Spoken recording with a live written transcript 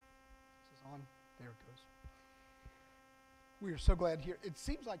There it goes. We are so glad here. It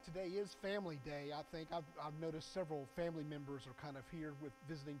seems like today is Family Day. I think I've noticed several family members are kind of here with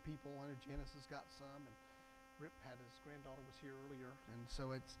visiting people. I know Janice has got some, and Rip had his granddaughter was here earlier, and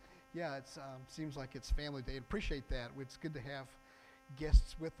so it's seems like it's Family Day. Appreciate that. It's good to have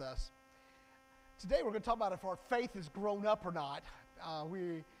guests with us. Today we're going to talk about if our faith has grown up or not.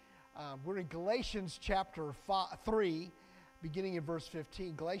 We're in Galatians chapter 3, beginning in verse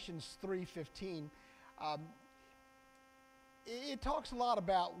 15. Galatians 3:15. It talks a lot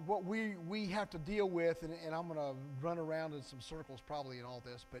about what we have to deal with, and I'm going to run around in some circles probably in all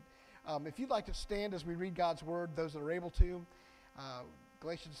this. But if you'd like to stand as we read God's word, those that are able to,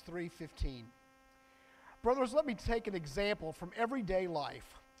 Galatians 3:15. Brothers, let me take an example from everyday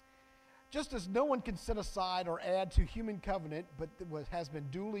life. Just as no one can set aside or add to human covenant, but has been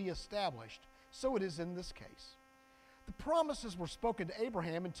duly established, so it is in this case. The promises were spoken to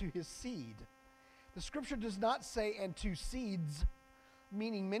Abraham and to his seed. The scripture does not say, and to seeds,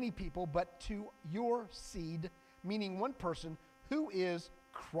 meaning many people, but to your seed, meaning one person, who is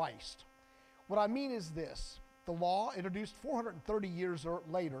Christ. What I mean is this: the law, introduced 430 years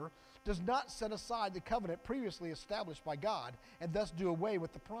later, does not set aside the covenant previously established by God and thus do away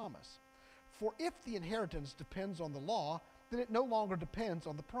with the promise. For if the inheritance depends on the law, then it no longer depends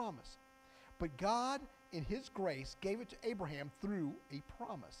on the promise. But God, in his grace, gave it to Abraham through a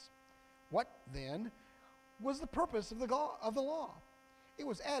promise. What, then, was the purpose of the law? It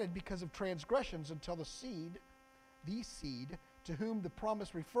was added because of transgressions until the seed to whom the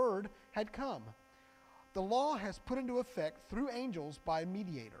promise referred had come. The law has put into effect through angels by a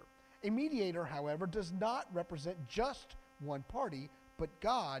mediator. A mediator, however, does not represent just one party, but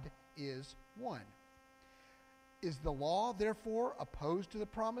God is one. Is the law, therefore, opposed to the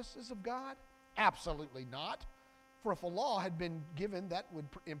promises of God? Absolutely not. For if a law had been given that would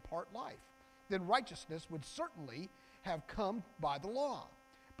impart life, then righteousness would certainly have come by the law.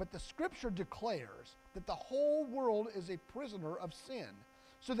 But the scripture declares that the whole world is a prisoner of sin,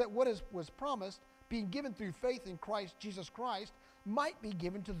 so that what was promised, being given through faith in Jesus Christ, might be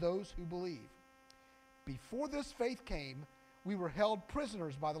given to those who believe. Before this faith came, we were held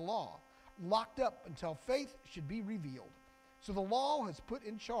prisoners by the law, locked up until faith should be revealed. So the law has put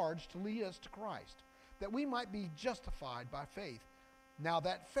in charge to lead us to Christ, that we might be justified by faith. Now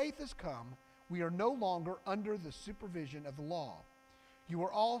that faith has come, we are no longer under the supervision of the law. You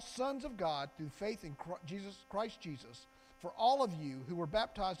are all sons of God through faith in Christ Jesus. For all of you who were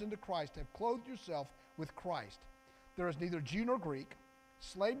baptized into Christ have clothed yourself with Christ. There is neither Jew nor Greek,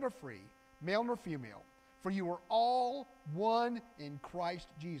 slave nor free, male nor female, for you are all one in Christ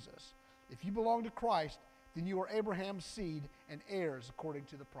Jesus. If you belong to Christ, then you are Abraham's seed and heirs according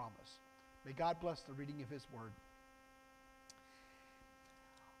to the promise. May God bless the reading of his word.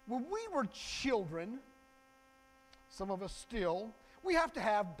 When we were children, some of us still, we have to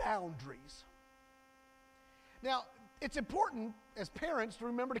have boundaries. Now, it's important as parents to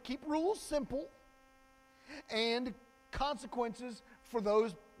remember to keep rules simple and consequences for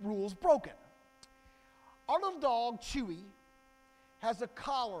those rules broken. Our little dog, Chewy, has a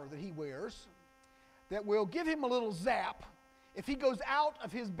collar that he wears that will give him a little zap if he goes out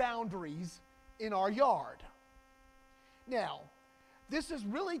of his boundaries in our yard. Now, this is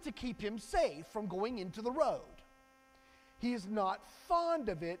really to keep him safe from going into the road. He is not fond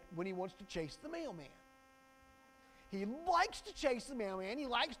of it when he wants to chase the mailman. He likes to chase the mailman.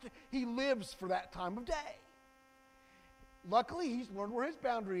 He lives for that time of day. Luckily, he's learned where his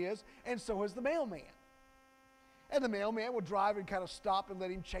boundary is, and so has the mailman. And the mailman will drive and kind of stop and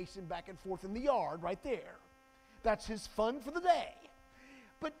let him chase him back and forth in the yard right there. That's his fun for the day.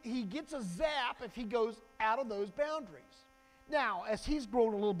 But he gets a zap if he goes out of those boundaries. Now, as he's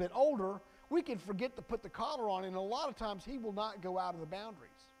grown a little bit older, we can forget to put the collar on, and a lot of times he will not go out of the boundaries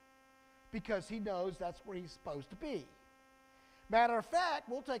because he knows that's where he's supposed to be. Matter of fact,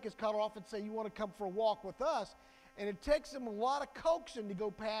 we'll take his collar off and say, you want to come for a walk with us? And it takes him a lot of coaxing to go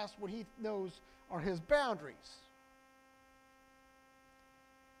past what he knows are his boundaries.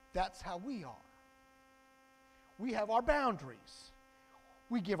 That's how we are. We have our boundaries.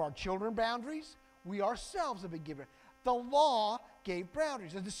 We give our children boundaries. We ourselves have been given. The law gave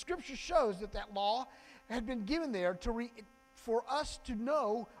boundaries. And the scripture shows that law had been given there for us to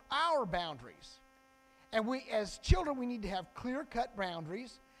know our boundaries. And we, as children, we need to have clear-cut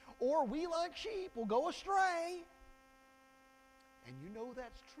boundaries, or we, like sheep, will go astray. And you know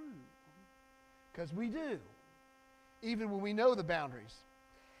that's true, because we do, even when we know the boundaries.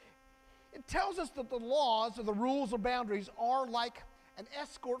 It tells us that the laws or the rules or boundaries are like an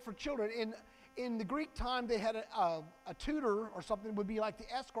escort for children. In the Greek time, they had a tutor or something would be like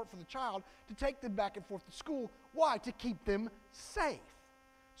the escort for the child to take them back and forth to school. Why? To keep them safe,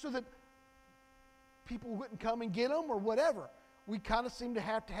 so that people wouldn't come and get them or whatever. We kind of seem to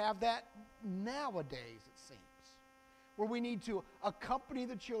have that nowadays, it seems, where we need to accompany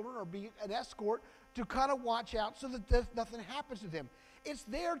the children or be an escort to kind of watch out so that nothing happens to them. It's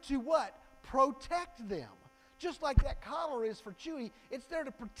there to what? Protect them. Just like that collar is for Chewie, it's there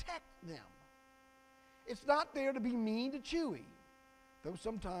to protect them. It's not there to be mean to Chewie, though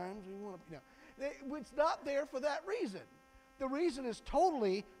sometimes we want to, it's not there for that reason. The reason is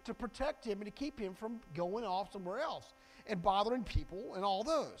totally to protect him and to keep him from going off somewhere else and bothering people and all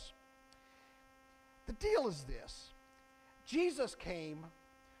those. The deal is this. Jesus came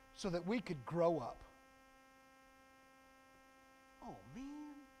so that we could grow up. Oh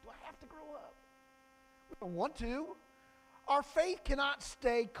man, do I have to grow up? We don't want to. Our faith cannot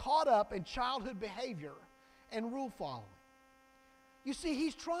stay caught up in childhood behavior and rule following. You see,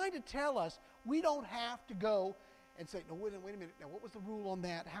 he's trying to tell us we don't have to go and say, no, wait a minute, now what was the rule on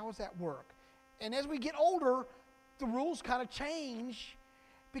that? How does that work? And as we get older, the rules kind of change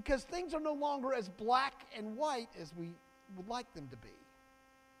because things are no longer as black and white as we would like them to be.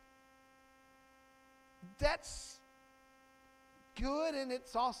 That's good and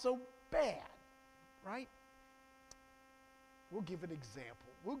it's also bad, right? We'll give an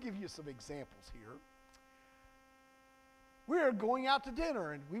example. We'll give you some examples here. We're going out to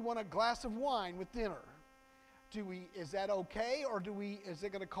dinner and we want a glass of wine with dinner. Is that okay, or is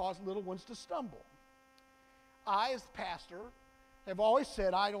it going to cause little ones to stumble? I, as pastor, have always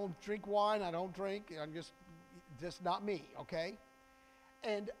said I don't drink wine, I don't drink, I'm just not me, okay?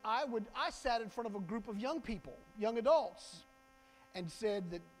 And I sat in front of a group of young people, young adults, and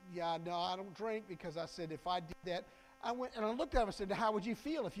said that, yeah, no, I don't drink, because I said if I did that, I went and I looked at them and said, how would you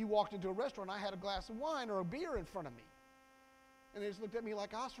feel if you walked into a restaurant and I had a glass of wine or a beer in front of me? And they just looked at me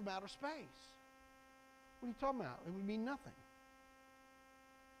like I was from outer space. What are you talking about? It would mean nothing.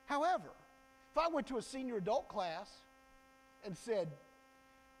 However, if I went to a senior adult class and said,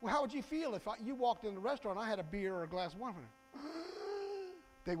 well, how would you feel if you walked in the restaurant and I had a beer or a glass of wine?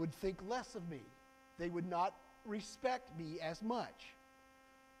 They would think less of me. They would not respect me as much.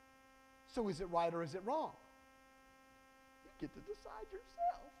 So is it right or is it wrong? You get to decide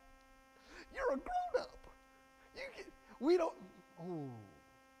yourself. You're a grown-up.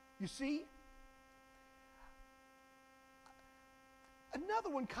 You see? Another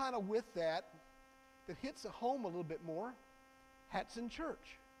one kind of with that hits home a little bit more, hats in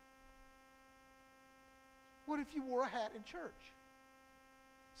church. What if you wore a hat in church?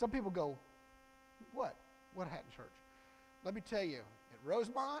 Some people go, what? What hat in church? Let me tell you, at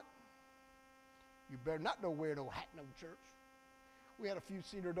Rosemont, you better not know wear no hat in no church. We had a few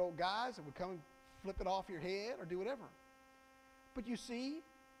senior adult guys that would come and flip it off your head or do whatever. But you see,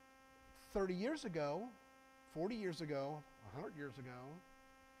 30 years ago, 40 years ago, 100 years ago,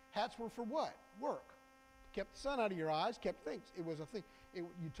 hats were for what? Work. Kept the sun out of your eyes, kept things. It was a thing. You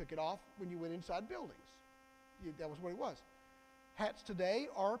took it off when you went inside buildings. That was what it was. Hats today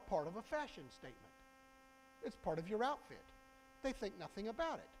are part of a fashion statement. It's part of your outfit. They think nothing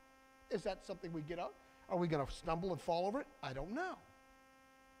about it. Is that something we get up? Are we going to stumble and fall over it? I don't know.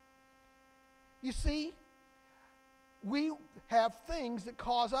 You see, we have things that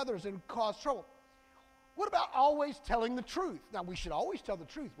cause others and cause trouble. What about always telling the truth? Now, we should always tell the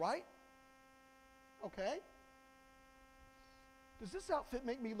truth, right? Okay. Does this outfit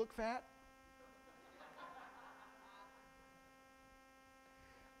make me look fat?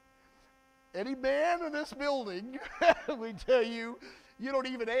 Any man in this building, we tell you, you don't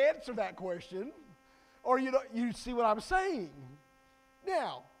even answer that question, or you see what I'm saying.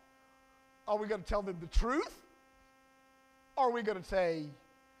 Now, are we going to tell them the truth? Or are we going to say,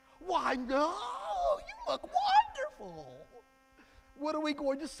 why, no, you look wonderful? What are we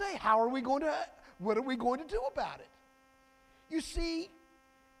going to say? What are we going to do about it? You see,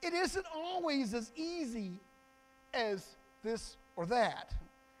 it isn't always as easy as this or that.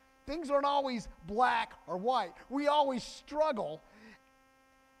 Things aren't always black or white. We always struggle.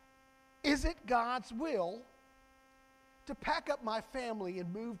 Is it God's will to pack up my family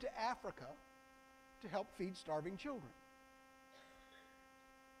and move to Africa to help feed starving children?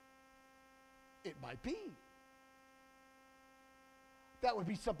 It might be. That would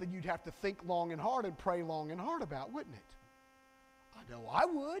be something you'd have to think long and hard and pray long and hard about, wouldn't it? I know I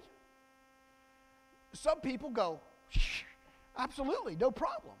would. Some people go, absolutely, no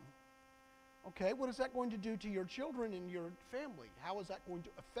problem. Okay, what is that going to do to your children and your family? How is that going to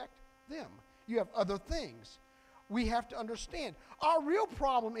affect them? You have other things. we have to understand. Our real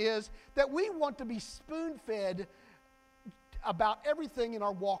problem is that we want to be spoon-fed about everything in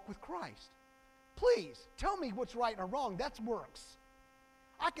our walk with Christ. Please, tell me what's right or wrong. That's works.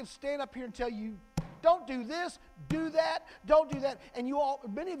 I can stand up here and tell you, don't do this, do that, don't do that. And you all,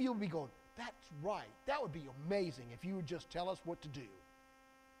 many of you will be going, that's right. That would be amazing if you would just tell us what to do.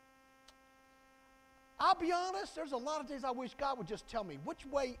 I'll be honest, there's a lot of days I wish God would just tell me what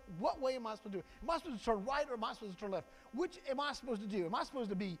way am I supposed to do? Am I supposed to turn right or am I supposed to turn left? Which am I supposed to do? Am I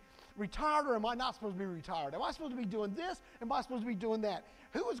supposed to be retired or am I not supposed to be retired? Am I supposed to be doing this? Am I supposed to be doing that?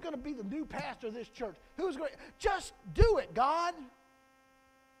 Who is going to be the new pastor of this church? Who's going to, just do it, God.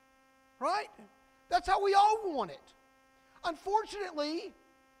 Right? That's how we all want it. Unfortunately,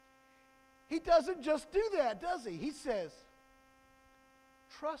 he doesn't just do that, does he? He says,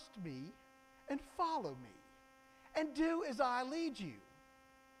 trust me and follow me and do as I lead you.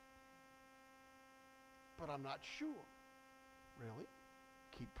 But I'm not sure. Really?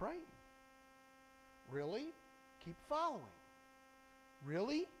 Keep praying. Really? Keep following.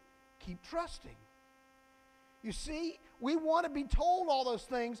 Really? Keep trusting. You see, we want to be told all those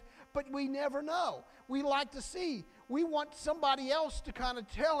things, but we never know. We like to see. We want somebody else to kind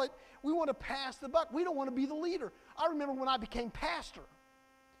of tell it. We want to pass the buck. We don't want to be the leader. I remember when I became pastor,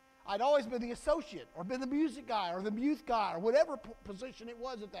 I'd always been the associate or been the music guy or the youth guy or whatever position it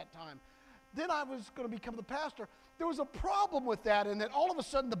was at that time. Then I was going to become the pastor. There was a problem with that in that all of a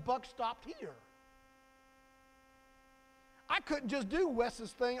sudden the buck stopped here. I couldn't just do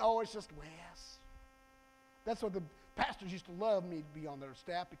Wes's thing. Oh, it's just Wes. That's what the pastors used to love me to be on their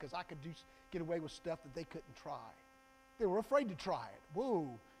staff because I could get away with stuff that they couldn't try. They were afraid to try it. Whoa.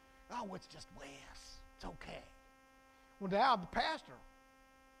 Oh, it's just Wes. It's okay. Well, now I'm the pastor.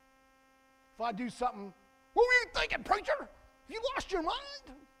 If I do something, what were you thinking, preacher? Have you lost your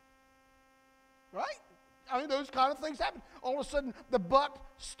mind? Right? I mean, those kind of things happen. All of a sudden, the buck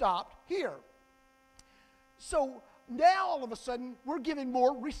stopped here. So now, all of a sudden, we're given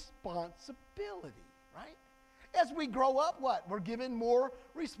more responsibility, right? As we grow up, what? We're given more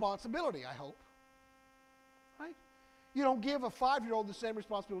responsibility, I hope. Right? You don't give a 5-year-old the same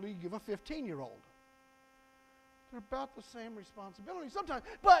responsibility you give a 15-year-old. They're about the same responsibility sometimes.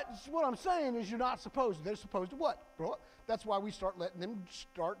 But what I'm saying is you're not supposed to. They're supposed to what? Grow up. That's why we start letting them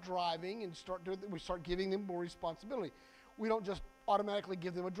start driving and we start giving them more responsibility. We don't just automatically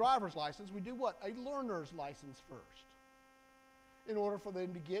give them a driver's license. We do what? A learner's license first in order for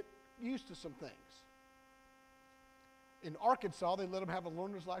them to get used to some things. In Arkansas, they let them have a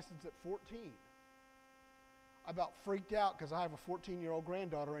learner's license at 14. I about freaked out because I have a 14-year-old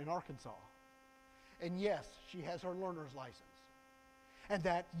granddaughter in Arkansas. And yes, she has her learner's license. And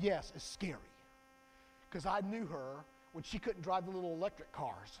that, yes, is scary. Because I knew her when she couldn't drive the little electric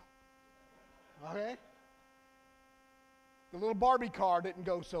cars. Okay? The little Barbie car didn't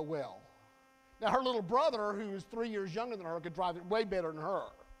go so well. Now, her little brother, who is 3 years younger than her, could drive it way better than her.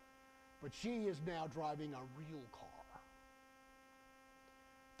 But she is now driving a real car.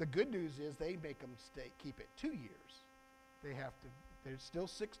 The good news is they make them keep it 2 years. They're still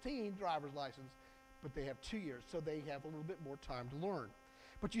 16 driver's license, but they have 2 years, so they have a little bit more time to learn.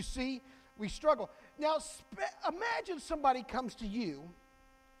 But you see, we struggle. Now, imagine somebody comes to you,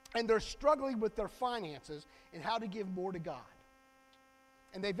 and they're struggling with their finances and how to give more to God.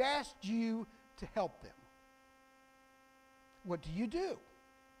 And they've asked you to help them. What do?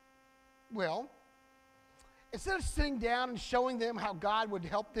 Well, instead of sitting down and showing them how God would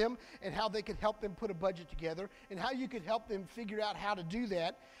help them and how they could help them put a budget together and how you could help them figure out how to do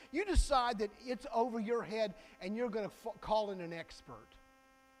that, you decide that it's over your head and you're going to call in an expert.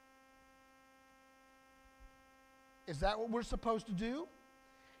 Is that what we're supposed to do?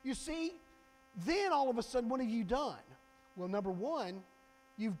 You see, then all of a sudden, what have you done? Well, number one,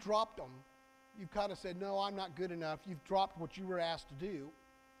 you've dropped them. You've kind of said, no, I'm not good enough. You've dropped what you were asked to do.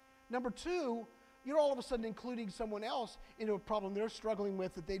 Number two, you're all of a sudden including someone else into a problem they're struggling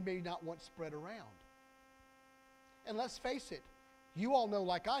with that they may not want spread around. And let's face it, you all know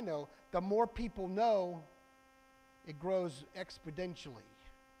like I know, the more people know, it grows exponentially.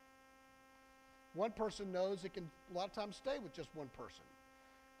 One person knows it can a lot of times stay with just one person.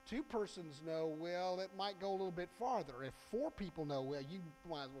 2 persons know, well, it might go a little bit farther. If 4 people know, well, you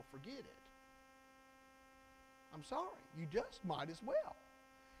might as well forget it. I'm sorry, you just might as well.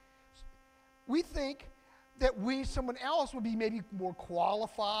 We think that someone else would be maybe more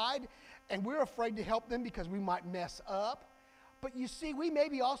qualified, and we're afraid to help them because we might mess up. But you see, we may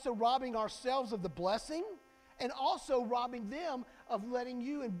be also robbing ourselves of the blessing and also robbing them of letting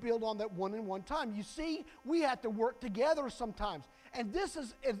you and build on that one time. You see, we have to work together sometimes. And this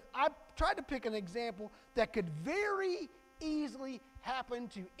is, I tried to pick an example that could very easily happen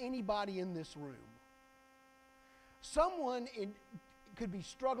to anybody in this room. Someone could be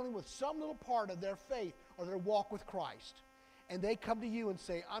struggling with some little part of their faith or their walk with Christ. And they come to you and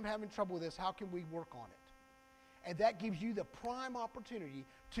say, I'm having trouble with this. How can we work on it? And that gives you the prime opportunity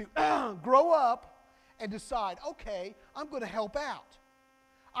to grow up and decide, okay, I'm going to help out.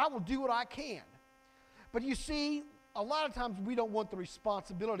 I will do what I can. But you see, a lot of times we don't want the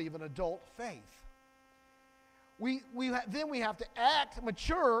responsibility of an adult faith. Then we have to act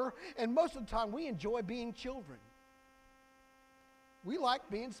mature, and most of the time we enjoy being children. We like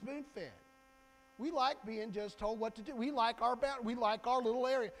being spoon-fed. We like being just told what to do. We like our little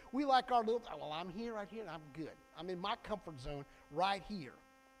area. We like our little, well, I'm here, right here, and I'm good. I'm in my comfort zone right here.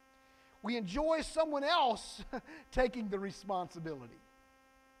 We enjoy someone else taking the responsibility.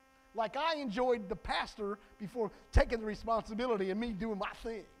 Like I enjoyed the pastor before taking the responsibility and me doing my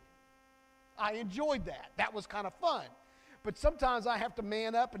thing. I enjoyed that. That was kind of fun. But sometimes I have to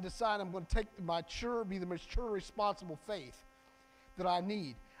man up and decide I'm going to be the mature, responsible faith that I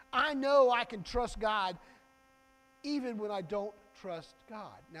need. I know I can trust God even when I don't trust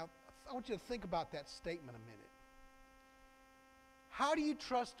God. Now, I want you to think about that statement a minute. How do you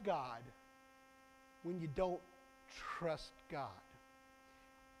trust God when you don't trust God?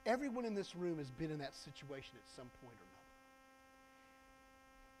 Everyone in this room has been in that situation at some point or another.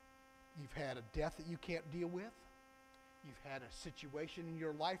 You've had a death that you can't deal with. You've had a situation in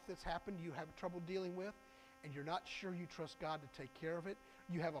your life that's happened you have trouble dealing with, and you're not sure you trust God to take care of it.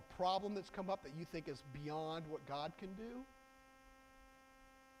 You have a problem that's come up that you think is beyond what God can do.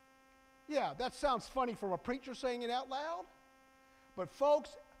 Yeah, that sounds funny from a preacher saying it out loud. But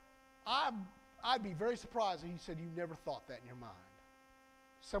folks, I'd be very surprised if you said you never thought that in your mind.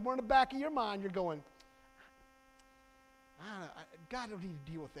 Somewhere in the back of your mind, you're going, God don't need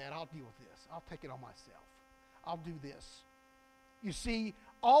to deal with that. I'll deal with this. I'll take it on myself. I'll do this. You see,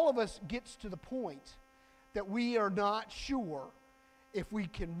 all of us gets to the point that we are not sure if we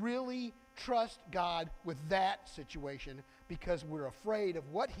can really trust God with that situation because we're afraid of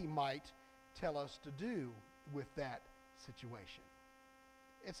what he might tell us to do with that situation.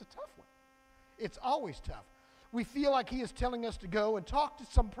 It's a tough one. It's always tough. We feel like he is telling us to go and talk to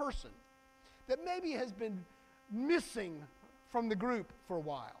some person that maybe has been missing from the group for a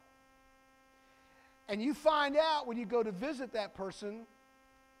while. And you find out when you go to visit that person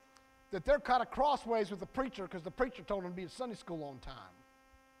that they're kind of crossways with the preacher because the preacher told them to be at Sunday school on time.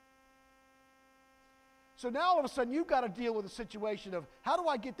 So now all of a sudden you've got to deal with a situation of how do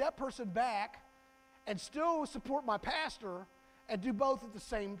I get that person back and still support my pastor and do both at the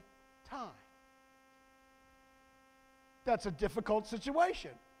same time? That's a difficult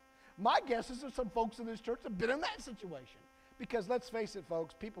situation. My guess is that some folks in this church have been in that situation. Because let's face it,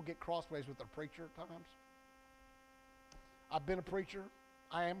 folks, people get crossways with their preacher at times. I've been a preacher.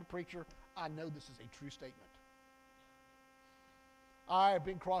 I am a preacher. I know this is a true statement. I have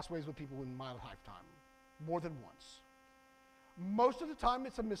been crossways with people in my lifetime more than once. Most of the time,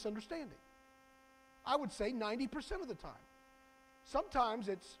 it's a misunderstanding. I would say 90% of the time. Sometimes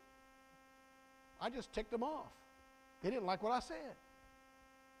it's, I just ticked them off. They didn't like what I said.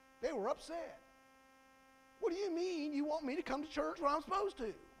 They were upset. What do you mean you want me to come to church when I'm supposed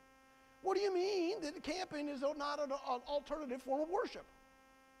to? What do you mean that camping is not an alternative form of worship?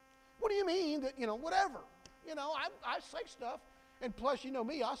 What do you mean that, whatever? I say stuff, and plus, you know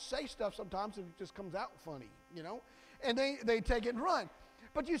me, I say stuff sometimes and it just comes out funny, and they take it and run.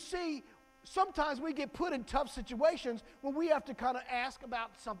 But you see, sometimes we get put in tough situations when we have to kind of ask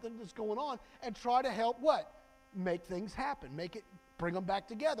about something that's going on and try to help what? Make things happen. Bring them back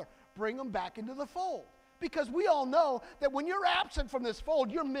together. Bring them back into the fold. Because we all know that when you're absent from this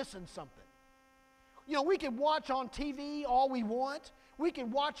fold, you're missing something. We can watch on TV all we want. We can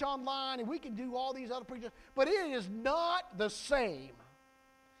watch online and we can do all these other preachers. But it is not the same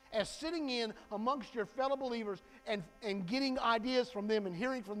as sitting in amongst your fellow believers and getting ideas from them and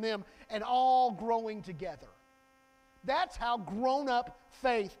hearing from them and all growing together. That's how grown-up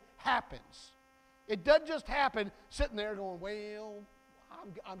faith happens. It doesn't just happen sitting there going, well,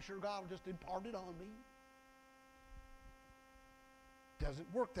 I'm sure God will just impart it on me.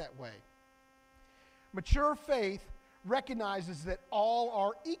 Doesn't work that way. Mature faith recognizes that all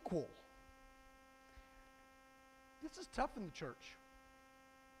are equal. This is tough in the church.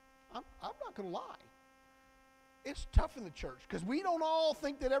 I'm not going to lie. It's tough in the church because we don't all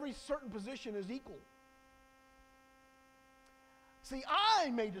think that every certain position is equal. See, I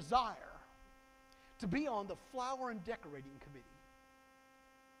may desire to be on the flower and decorating committee.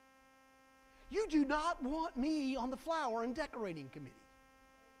 You do not want me on the flower and decorating committee.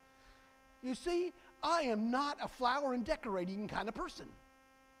 You see, I am not a flower and decorating kind of person.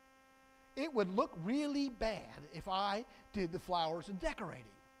 It would look really bad if I did the flowers and decorating.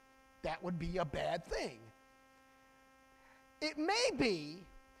 That would be a bad thing. It may be,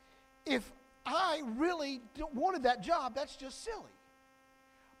 if I really wanted that job, that's just silly.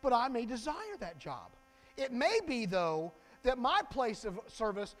 But I may desire that job. It may be, though, that my place of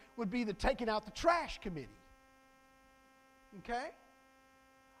service would be the taking out the trash committee. Okay?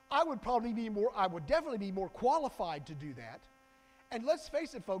 I would definitely be more qualified to do that. And let's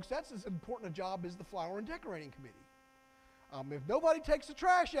face it, folks, that's as important a job as the flower and decorating committee. If nobody takes the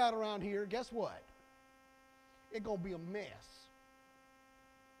trash out around here, guess what? It's going to be a mess.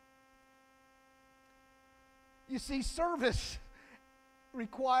 You see, service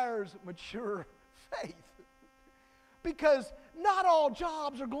requires mature faith. Because not all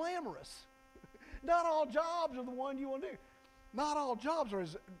jobs are glamorous. Not all jobs are the one you want to do. Not all jobs are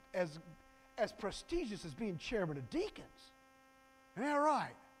as prestigious as being chairman of deacons. Isn't that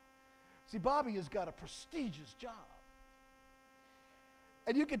right? See, Bobby has got a prestigious job.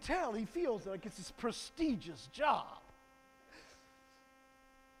 And you can tell he feels like it's his prestigious job.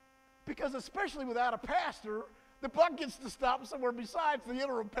 Because especially without a pastor, the buck gets to stop somewhere besides the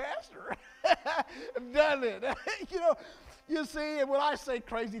interim pastor. Doesn't it? You see, and when I say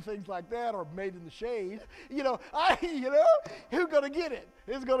crazy things like that, or made in the shade, who's going to get it?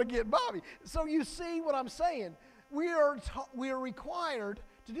 It's going to get Bobby. So you see what I'm saying? We are required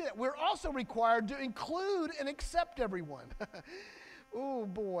to do that. We're also required to include and accept everyone. Oh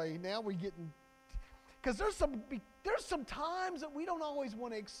boy, now we're getting, because there's some times that we don't always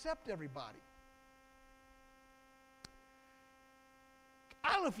want to accept everybody.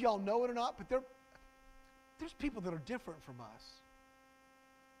 I don't know if y'all know it or not, but there's people that are different from us.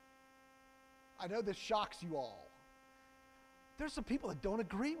 I know this shocks you all. There's some people that don't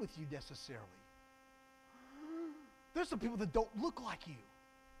agree with you necessarily. There's some people that don't look like you.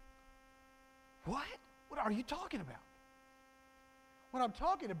 What? What are you talking about? What I'm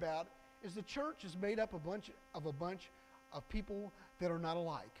talking about is the church is made up of a bunch of people that are not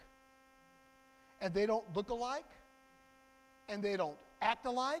alike. And they don't look alike. And they don't act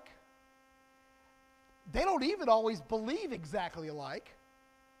alike. They don't even always believe exactly alike.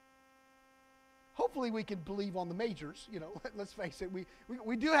 Hopefully we can believe on the majors, let's face it.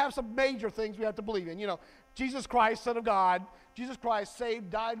 We do have some major things we have to believe in. Jesus Christ, Son of God. Jesus Christ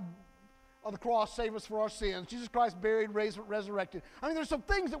died on the cross, save us for our sins. Jesus Christ buried, raised, resurrected. I mean, there's some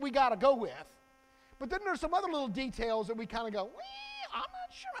things that we got to go with. But then there's some other little details that we kind of go, I'm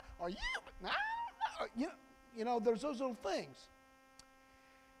not sure. Are you? I don't know. There's those little things.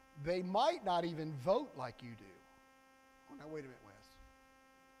 They might not even vote like you do. Oh, now, wait a minute, Wes.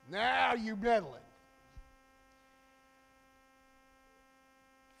 Now you meddling.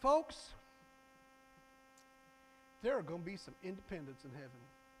 Folks, there are going to be some independents in heaven.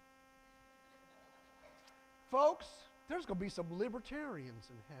 Folks, there's going to be some libertarians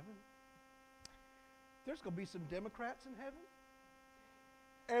in heaven. There's going to be some Democrats in heaven.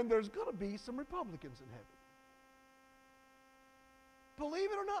 And there's going to be some Republicans in heaven.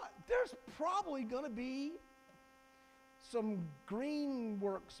 Believe it or not, there's probably going to be some Green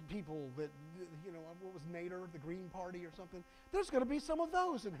Works people that, what was Nader, the Green Party or something. There's going to be some of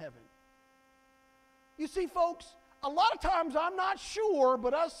those in heaven. You see, folks, a lot of times I'm not sure,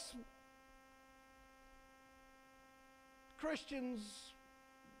 but us Christians,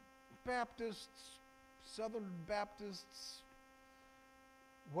 Baptists, Southern Baptists,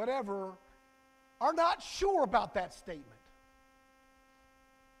 whatever, are not sure about that statement.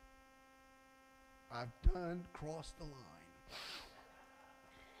 I've done crossed the line.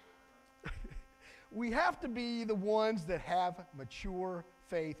 We have to be the ones that have mature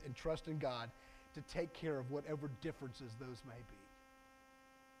faith and trust in God to take care of whatever differences those may be.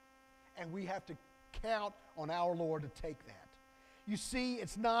 And we have to count on our Lord to take that. You see,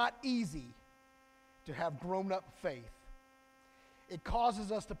 it's not easy to have grown-up faith. It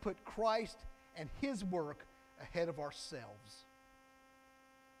causes us to put Christ and His work ahead of ourselves.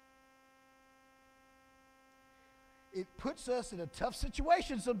 It puts us in a tough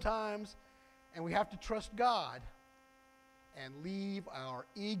situation sometimes, and we have to trust God and leave our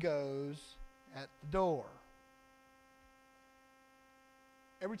egos at the door.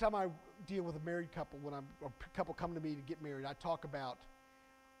 Every time I deal with a married couple, or a couple come to me to get married, I talk about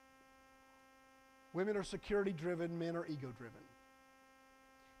women are security-driven, men are ego-driven.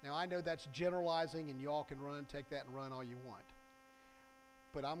 Now, I know that's generalizing, and you all can take that and run all you want.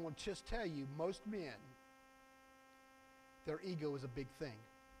 But I'm going to just tell you, most men, their ego is a big thing.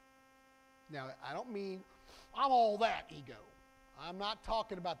 Now, I don't mean I'm all that ego. I'm not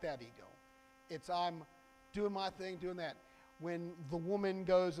talking about that ego. It's I'm doing my thing, doing that. When the woman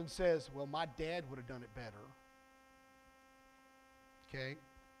goes and says, well, my dad would have done it better. Okay?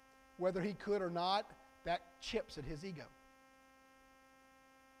 Whether he could or not, that chips at his ego.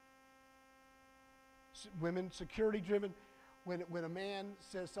 Women, security driven. When a man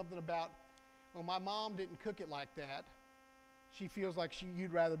says something about, well, my mom didn't cook it like that, she feels like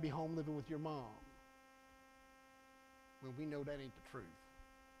you'd rather be home living with your mom. Well, we know that ain't the truth.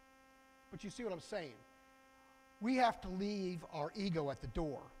 But you see what I'm saying? We have to leave our ego at the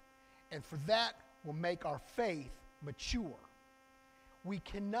door. And for that will make our faith mature. We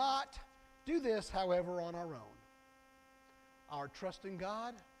cannot do this, however, on our own. Our trust in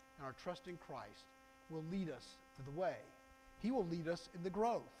God and our trust in Christ will lead us to the way. He will lead us in the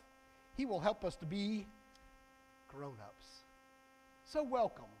growth. He will help us to be grown-ups. So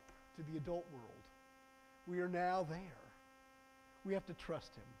welcome to the adult world. We are now there. We have to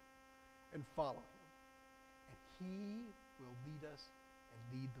trust him and follow him. And he will lead us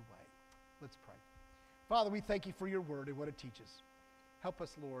and lead the way. Let's pray. Father, we thank you for your word and what it teaches. Help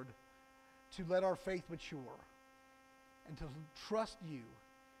us, Lord, to let our faith mature and to trust you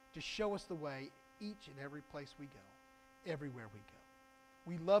to show us the way each and every place we go, everywhere we go.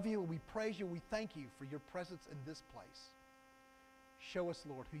 We love you and we praise you. We thank you for your presence in this place. Show us,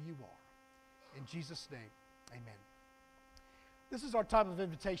 Lord, who you are. In Jesus' name, amen. This is our time of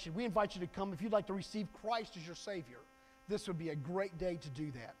invitation. We invite you to come. If you'd like to receive Christ as your Savior, this would be a great day to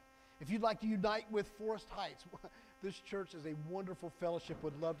do that. If you'd like to unite with Forest Heights, this church is a wonderful fellowship.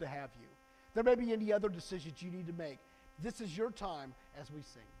 Would love to have you. There may be any other decisions you need to make. This is your time as we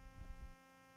sing.